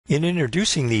In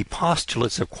introducing the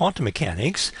postulates of quantum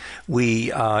mechanics,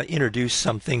 we introduced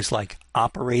some things like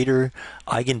operator,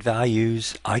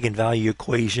 eigenvalues, eigenvalue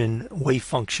equation, wave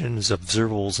functions,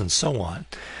 observables, and so on.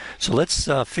 So let's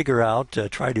try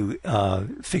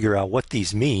to figure out what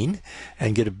these mean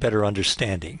and get a better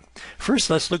understanding. First,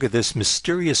 let's look at this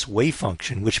mysterious wave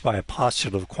function, which by a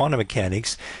postulate of quantum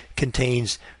mechanics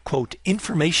contains, quote,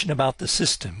 information about the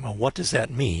system. Well, what does that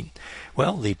mean?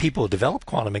 Well, the people who developed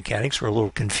quantum mechanics were a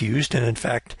little confused, and in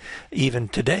fact, even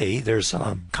today, there's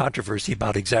controversy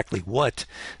about exactly what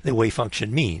the wave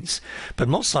function means. But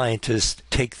most scientists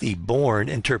take the Born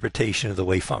interpretation of the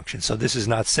wave function. So this is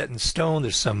not set in stone.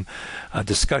 There's some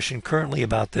discussion currently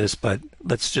about this, but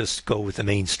let's just go with the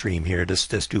mainstream here.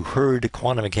 Just do herd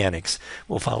quantum mechanics.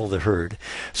 We'll follow the herd.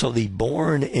 So the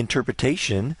Born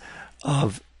interpretation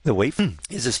of the wave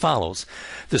is as follows.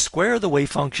 The square of the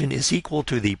wave function is equal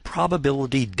to the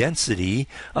probability density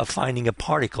of finding a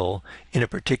particle in a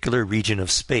particular region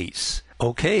of space.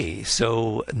 Okay,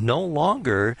 so no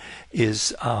longer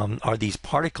are these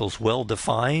particles well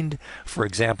defined. For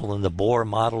example, in the Bohr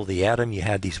model of the atom, you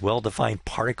had these well-defined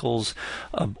particles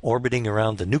orbiting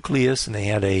around the nucleus, and they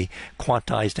had a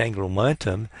quantized angular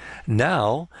momentum.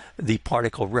 Now, the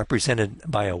particle represented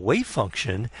by a wave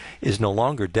function is no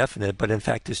longer definite, but in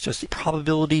fact is just the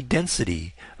probability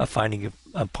density of finding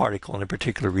a particle in a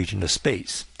particular region of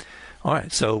space. All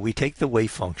right, so we take the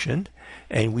wave function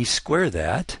and we square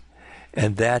that,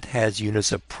 and that has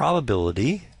units of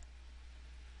probability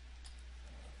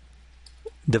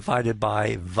divided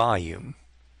by volume.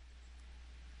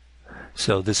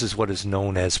 So this is what is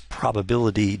known as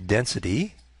probability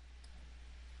density.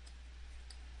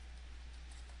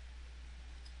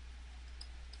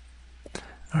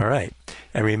 All right,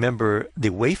 and remember the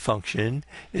wave function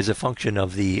is a function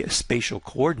of the spatial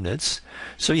coordinates.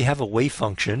 So you have a wave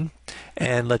function,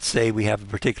 and let's say we have a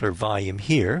particular volume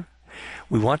here.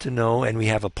 We want to know, and we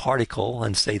have a particle,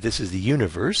 and say this is the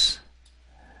universe.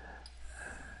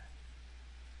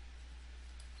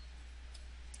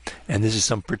 And this is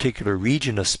some particular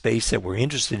region of space that we're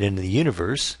interested in the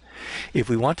universe. If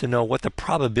we want to know what the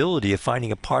probability of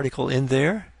finding a particle in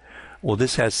there, well,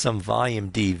 this has some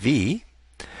volume dV.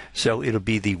 So it'll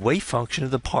be the wave function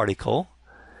of the particle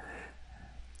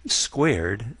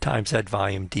squared times that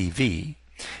volume dV.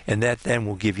 And that then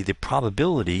will give you the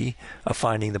probability of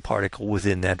finding the particle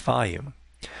within that volume.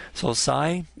 So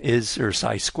psi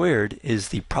squared is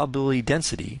the probability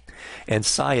density, and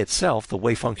psi itself, the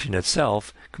wave function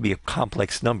itself, could be a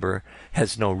complex number,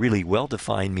 has no really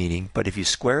well-defined meaning, but if you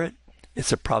square it,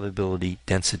 it's a probability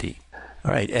density.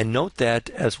 All right, and note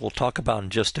that, as we'll talk about in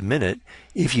just a minute,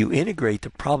 if you integrate the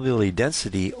probability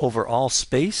density over all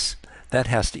space, that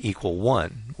has to equal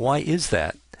 1. Why is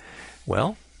that?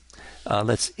 Well,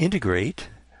 let's integrate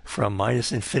from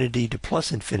minus infinity to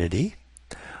plus infinity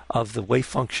of the wave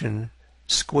function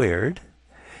squared,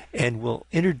 and we'll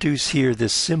introduce here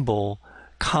this symbol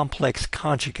complex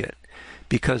conjugate,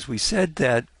 because we said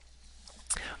that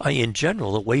in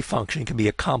general, a wave function can be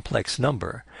a complex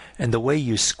number, and the way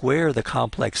you square the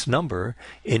complex number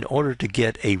in order to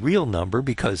get a real number,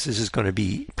 because this is going to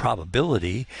be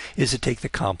probability, is to take the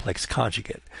complex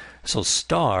conjugate. So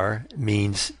star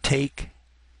means take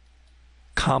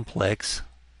complex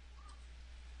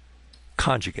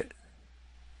conjugate.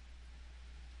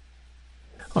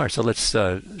 All right, so let's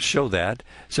show that.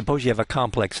 Suppose you have a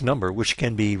complex number which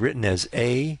can be written as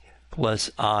a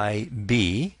plus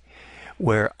ib,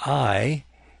 where I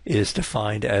is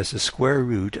defined as the square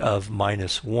root of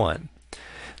minus 1.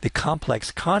 The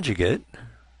complex conjugate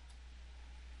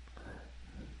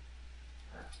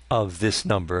of this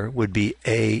number would be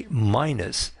a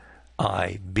minus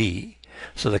ib.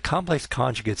 So the complex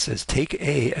conjugate says take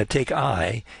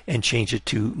I and change it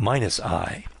to minus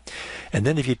I. And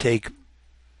then if you take,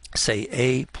 say,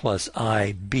 a plus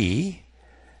ib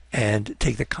and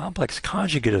take the complex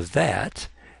conjugate of that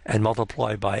and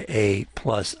multiply by a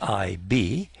plus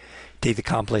ib, take the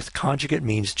complex conjugate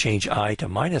means change I to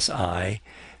minus I.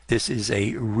 This is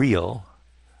a real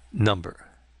number.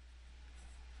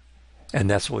 And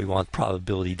that's what we want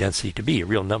probability density to be, a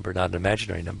real number, not an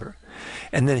imaginary number.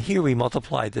 And then here we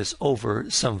multiply this over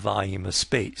some volume of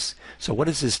space. So what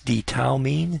does this d tau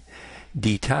mean?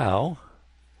 D tau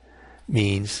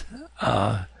means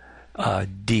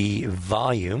d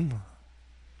volume,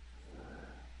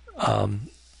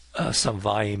 some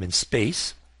volume in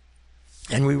space.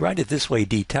 And we write it this way,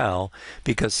 d tau,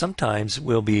 because sometimes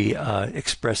we'll be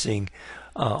expressing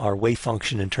our wave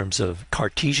function in terms of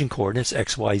Cartesian coordinates,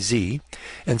 x, y, z,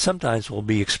 and sometimes we'll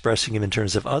be expressing them in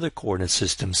terms of other coordinate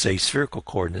systems, say spherical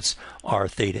coordinates, r,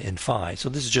 theta, and phi. So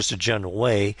this is just a general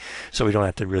way, so we don't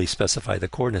have to really specify the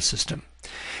coordinate system.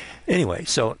 Anyway,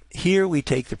 so here we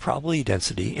take the probability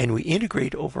density and we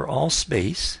integrate over all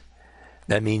space.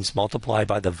 That means multiply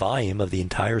by the volume of the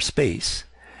entire space.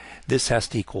 This has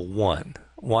to equal 1.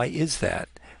 Why is that?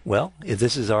 Well, if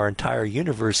this is our entire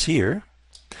universe here,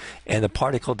 and the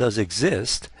particle does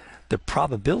exist, the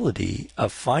probability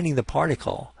of finding the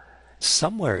particle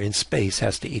somewhere in space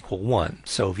has to equal 1.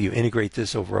 So if you integrate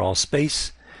this over all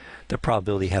space, the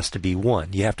probability has to be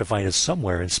 1. You have to find it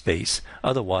somewhere in space,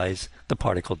 otherwise the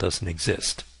particle doesn't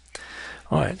exist.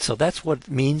 Alright, so that's what it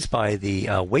means by the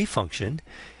wave function.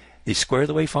 The square of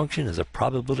the wave function is a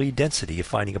probability density of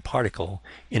finding a particle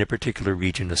in a particular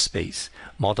region of space.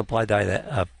 Multiply by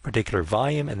that particular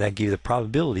volume, and that gives you the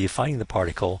probability of finding the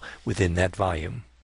particle within that volume.